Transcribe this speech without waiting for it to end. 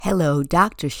Hello,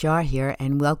 Dr. Shah here,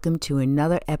 and welcome to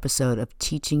another episode of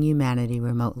Teaching Humanity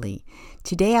Remotely.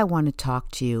 Today I want to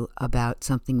talk to you about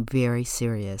something very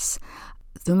serious.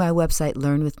 Through my website,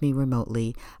 Learn With Me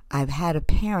Remotely, I've had a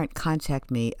parent contact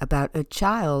me about a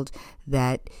child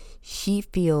that she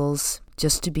feels,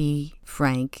 just to be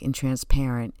frank and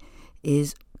transparent,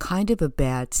 is kind of a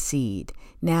bad seed.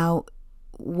 Now,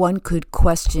 one could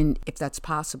question if that's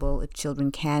possible, if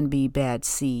children can be bad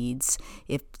seeds,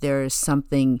 if there's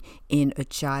something in a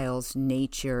child's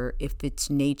nature, if it's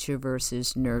nature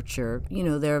versus nurture.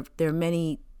 There are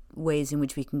many ways in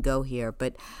which we can go here,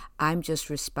 but I'm just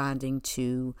responding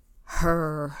to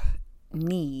her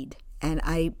need. And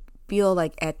I feel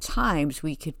like at times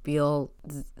we could feel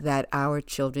that our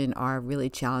children are really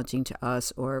challenging to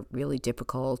us or really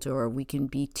difficult, or we can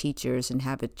be teachers and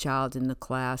have a child in the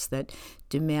class that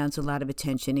demands a lot of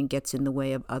attention and gets in the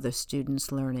way of other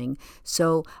students learning.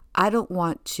 So I don't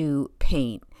want to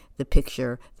paint the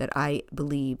picture that I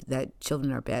believe that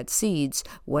children are bad seeds.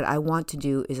 What I want to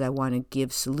do is I want to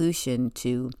give solution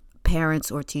to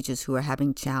parents or teachers who are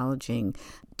having challenging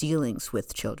dealings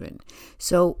with children.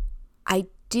 So I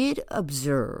did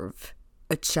observe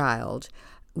a child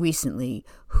recently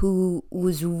who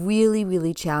was really,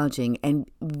 really challenging and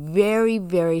very,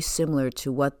 very similar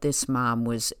to what this mom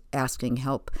was asking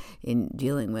help in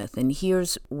dealing with. And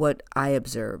here's what I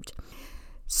observed.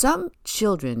 Some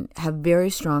children have very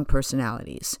strong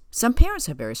personalities. Some parents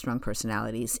have very strong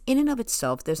personalities. In and of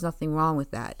itself, there's nothing wrong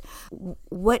with that.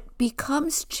 What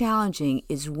becomes challenging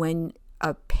is when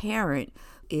a parent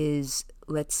is,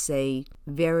 let's say,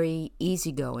 very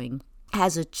easygoing,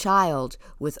 has a child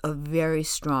with a very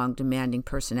strong, demanding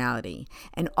personality.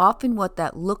 And often what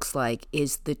that looks like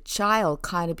is the child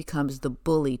kind of becomes the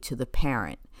bully to the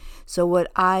parent. So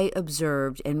what I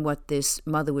observed and what this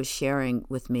mother was sharing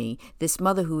with me, this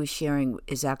mother who was sharing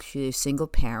is actually a single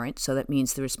parent, so that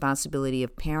means the responsibility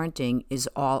of parenting is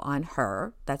all on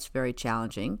her. That's very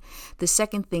challenging. The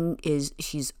second thing is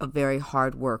she's a very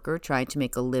hard worker, trying to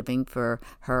make a living for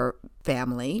her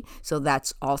family, so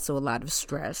that's also a lot of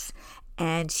stress.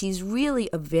 And she's really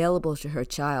available to her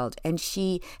child, and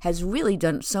she has really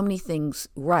done so many things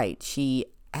right. She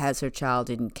has her child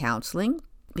in counseling,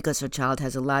 because her child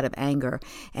has a lot of anger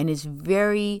and is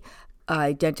very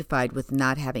identified with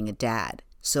not having a dad.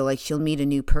 So like she'll meet a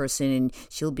new person and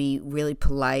she'll be really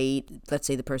polite. Let's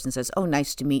say the person says, "Oh,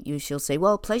 nice to meet you." She'll say,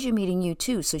 "Well, pleasure meeting you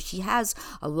too." So she has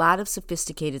a lot of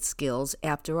sophisticated skills.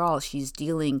 After all, she's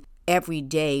dealing every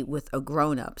day with a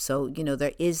grown-up. So,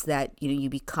 there is that, you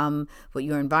become what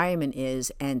your environment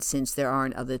is. And since there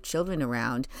aren't other children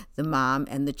around, the mom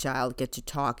and the child get to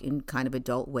talk in kind of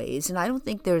adult ways. And I don't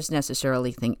think there's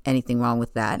necessarily anything wrong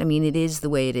with that. I mean, it is the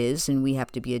way it is, and we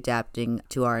have to be adapting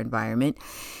to our environment.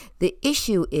 The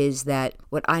issue is that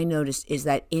what I noticed is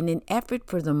that in an effort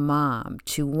for the mom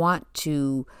to want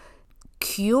to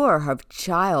cure her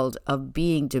child of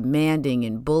being demanding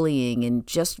and bullying and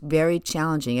just very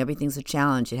challenging. Everything's a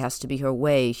challenge. It has to be her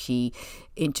way. She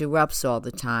interrupts all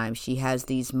the time. She has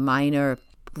these minor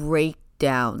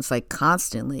breakdowns, like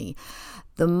constantly.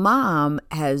 The mom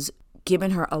has given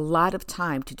her a lot of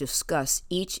time to discuss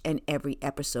each and every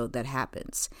episode that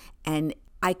happens. And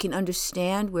I can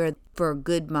understand where, for a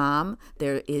good mom,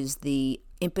 there is the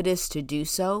impetus to do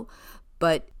so,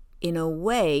 but in a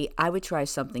way, I would try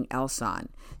something else on.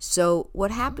 So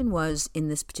what happened was, in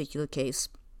this particular case,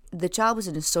 the child was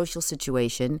in a social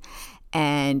situation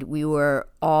and we were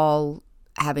all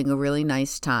having a really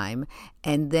nice time.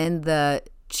 And then the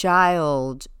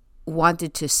child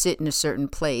wanted to sit in a certain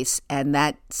place and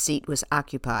that seat was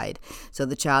occupied. So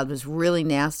the child was really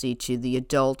nasty to the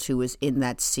adult who was in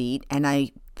that seat. And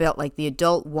I felt like the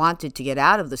adult wanted to get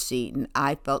out of the seat, and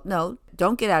I felt, no,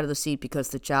 don't get out of the seat because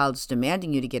the child's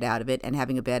demanding you to get out of it and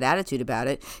having a bad attitude about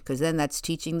it, because then that's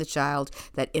teaching the child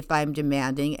that if I'm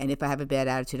demanding and if I have a bad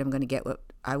attitude, I'm going to get what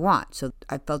I want. So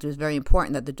I felt it was very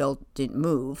important that the adult didn't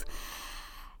move.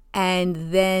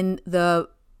 And then the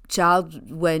child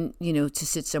went, to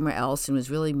sit somewhere else and was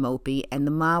really mopey. And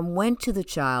the mom went to the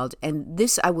child, and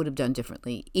this I would have done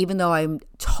differently, even though I'm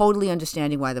totally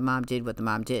understanding why the mom did what the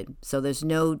mom did. So there's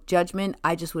no judgment.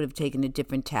 I just would have taken a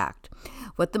different tact.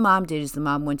 What the mom did is the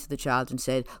mom went to the child and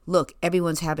said, "Look,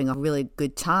 everyone's having a really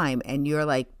good time, and you're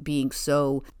like being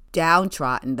so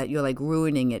downtrodden that you're like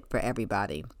ruining it for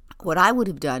everybody." What I would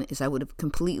have done is I would have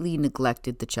completely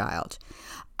neglected the child.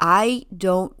 I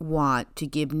don't want to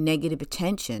give negative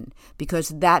attention because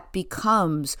that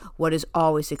becomes what is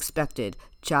always expected.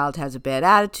 Child has a bad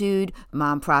attitude,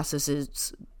 mom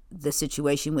processes the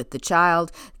situation with the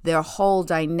child, their whole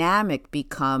dynamic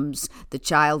becomes the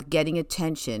child getting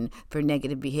attention for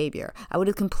negative behavior. I would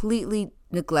have completely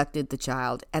neglected the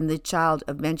child, and the child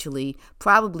eventually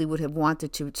probably would have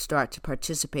wanted to start to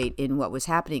participate in what was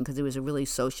happening because it was a really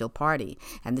social party,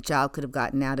 and the child could have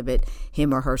gotten out of it,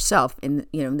 him or herself. In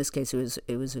this case,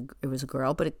 it was a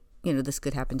girl, but this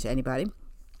could happen to anybody.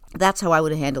 That's how I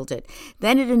would have handled it.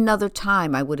 Then at another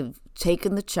time, I would have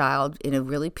taken the child in a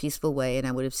really peaceful way, and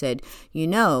I would have said,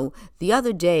 the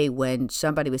other day when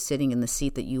somebody was sitting in the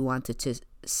seat that you wanted to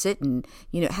sit in,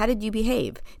 how did you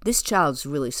behave? This child's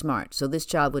really smart. So this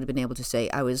child would have been able to say,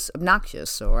 I was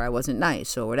obnoxious, or I wasn't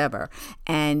nice, or whatever.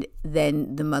 And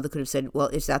then the mother could have said, well,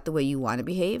 is that the way you want to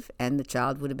behave? And the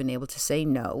child would have been able to say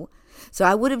no. So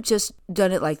I would have just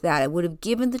done it like that. I would have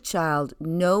given the child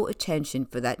no attention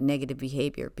for that negative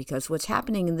behavior, because what's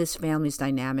happening in this family's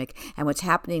dynamic and what's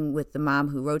happening with the mom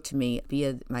who wrote to me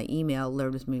via my email,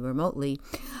 Learn With Me Remotely,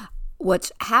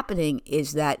 what's happening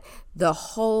is that the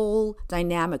whole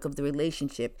dynamic of the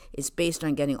relationship is based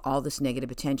on getting all this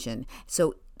negative attention.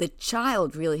 So the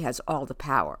child really has all the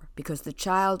power, because the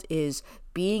child is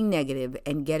being negative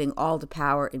and getting all the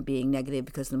power in being negative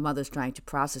because the mother's trying to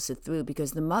process it through,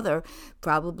 because the mother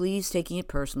probably is taking it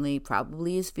personally,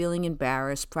 probably is feeling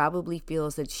embarrassed, probably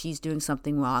feels that she's doing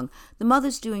something wrong. The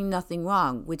mother's doing nothing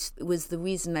wrong, which was the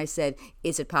reason I said,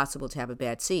 is it possible to have a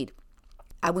bad seed?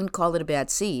 I wouldn't call it a bad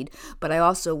seed, but I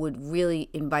also would really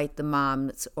invite the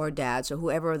moms or dads or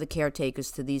whoever are the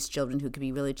caretakers to these children who could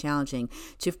be really challenging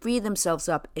to free themselves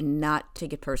up and not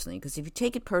take it personally. Because if you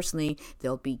take it personally,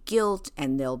 there'll be guilt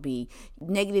and there'll be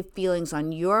negative feelings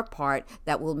on your part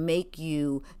that will make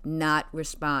you not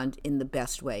respond in the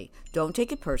best way. Don't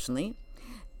take it personally.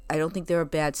 I don't think there are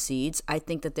bad seeds. I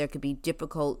think that there could be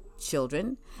difficult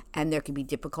children and there could be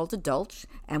difficult adults,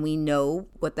 and we know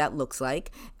what that looks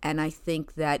like. And I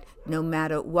think that no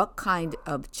matter what kind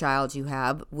of child you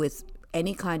have with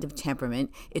any kind of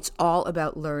temperament, it's all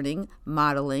about learning,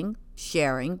 modeling,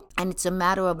 sharing, and it's a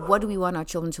matter of what do we want our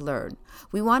children to learn.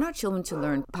 We want our children to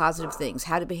learn positive things,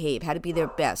 how to behave, how to be their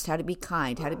best, how to be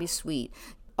kind, how to be sweet,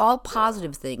 all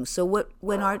positive things. So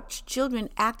when our children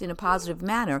act in a positive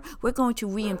manner, we're going to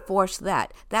reinforce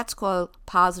that. That's called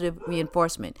positive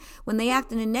reinforcement. When they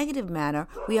act in a negative manner,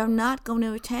 we are not going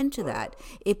to attend to that.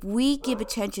 If we give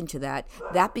attention to that,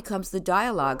 that becomes the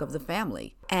dialogue of the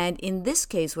family. And in this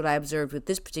case, what I observed with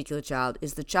this particular child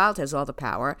is the child has all the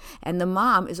power and the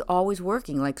mom is always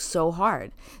working like so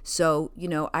hard. So,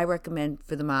 I recommend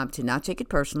for the mom to not take it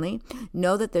personally,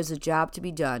 know that there's a job to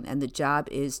be done, and the job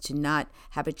is to not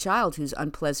have a child who's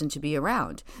unpleasant to be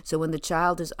around. So when the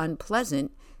child is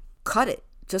unpleasant, cut it.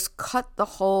 Just cut the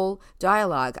whole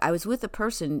dialogue. I was with a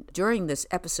person during this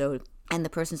episode, and the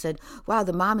person said, wow,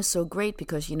 the mom is so great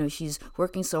because, she's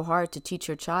working so hard to teach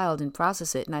her child and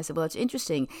process it. And I said, well, it's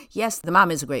interesting. Yes, the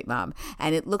mom is a great mom.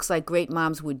 And it looks like great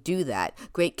moms would do that.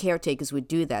 Great caretakers would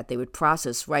do that. They would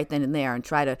process right then and there and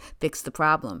try to fix the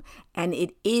problem. And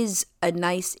it is a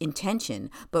nice intention,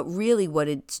 but really what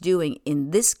it's doing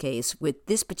in this case with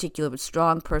this particular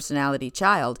strong personality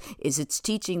child is it's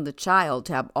teaching the child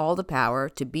to have all the power,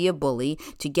 to be a bully,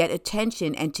 to get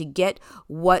attention, and to get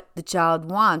what the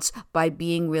child wants by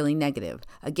being really negative.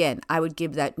 Again, I would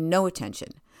give that no attention.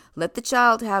 Let the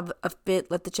child have a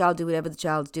fit, let the child do whatever the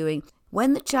child's doing.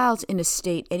 When the child's in a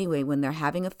state anyway, when they're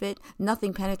having a fit,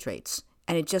 nothing penetrates.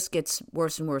 And it just gets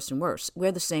worse and worse and worse.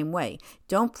 We're the same way.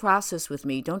 Don't process with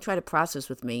me. Don't try to process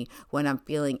with me when I'm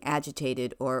feeling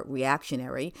agitated or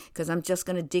reactionary, because I'm just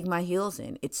going to dig my heels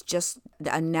in. It's just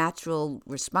a natural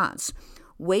response.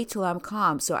 Wait till I'm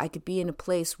calm so I could be in a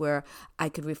place where I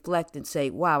could reflect and say,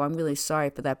 wow, I'm really sorry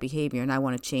for that behavior and I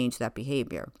want to change that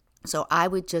behavior. So I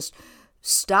would just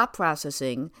stop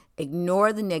processing,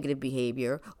 ignore the negative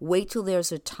behavior, wait till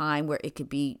there's a time where it could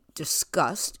be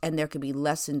discussed and there could be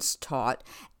lessons taught,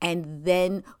 and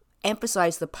then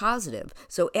emphasize the positive.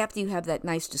 So after you have that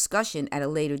nice discussion at a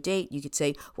later date, you could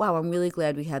say, wow, I'm really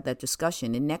glad we had that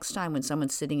discussion. And next time when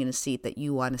someone's sitting in a seat that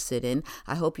you want to sit in,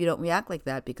 I hope you don't react like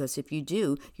that, because if you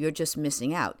do, you're just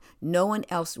missing out. No one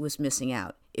else was missing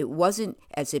out. It wasn't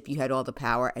as if you had all the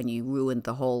power and you ruined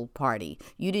the whole party.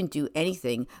 You didn't do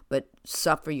anything but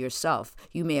suffer yourself.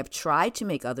 You may have tried to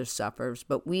make others suffer,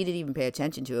 but we didn't even pay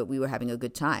attention to it. We were having a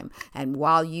good time. And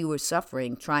while you were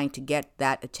suffering, trying to get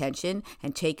that attention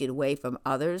and take it away from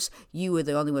others, you were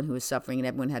the only one who was suffering and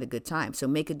everyone had a good time. So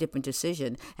make a different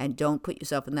decision and don't put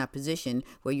yourself in that position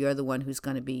where you're the one who's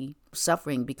going to be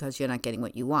suffering because you're not getting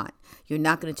what you want. You're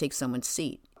not going to take someone's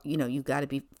seat. You've got to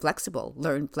be flexible,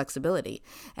 learn flexibility,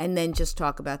 and then just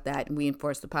talk about that and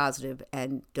reinforce the positive,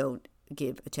 and don't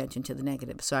give attention to the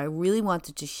negative. So I really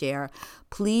wanted to share.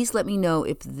 Please let me know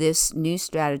if this new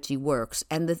strategy works.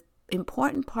 And the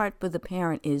important part for the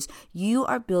parent is you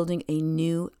are building a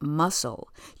new muscle.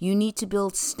 You need to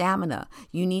build stamina.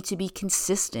 You need to be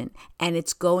consistent, and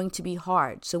it's going to be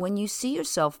hard. So when you see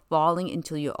yourself falling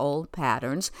into your old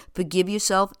patterns, forgive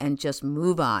yourself and just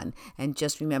move on. And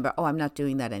just remember, I'm not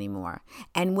doing that anymore.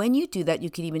 And when you do that, you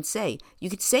could say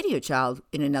to your child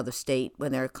in another state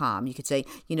when they're calm, you could say,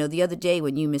 the other day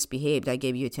when you misbehaved, I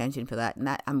gave you attention for that. And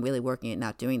that I'm really working at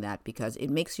not doing that, because it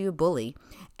makes you a bully,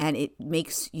 and it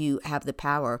makes you have the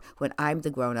power when I'm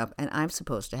the grown-up and I'm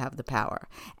supposed to have the power.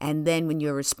 And then when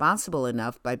you're responsible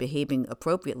enough by behaving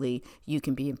appropriately, you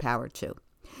can be empowered too.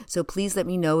 So please let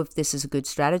me know if this is a good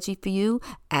strategy for you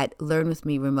at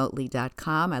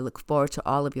learnwithmeremotely.com. I look forward to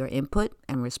all of your input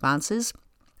and responses.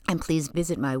 And please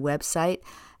visit my website.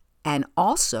 And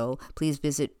also, please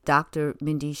visit Dr.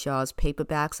 Mindy Shaw's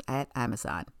paperbacks at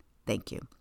Amazon. Thank you.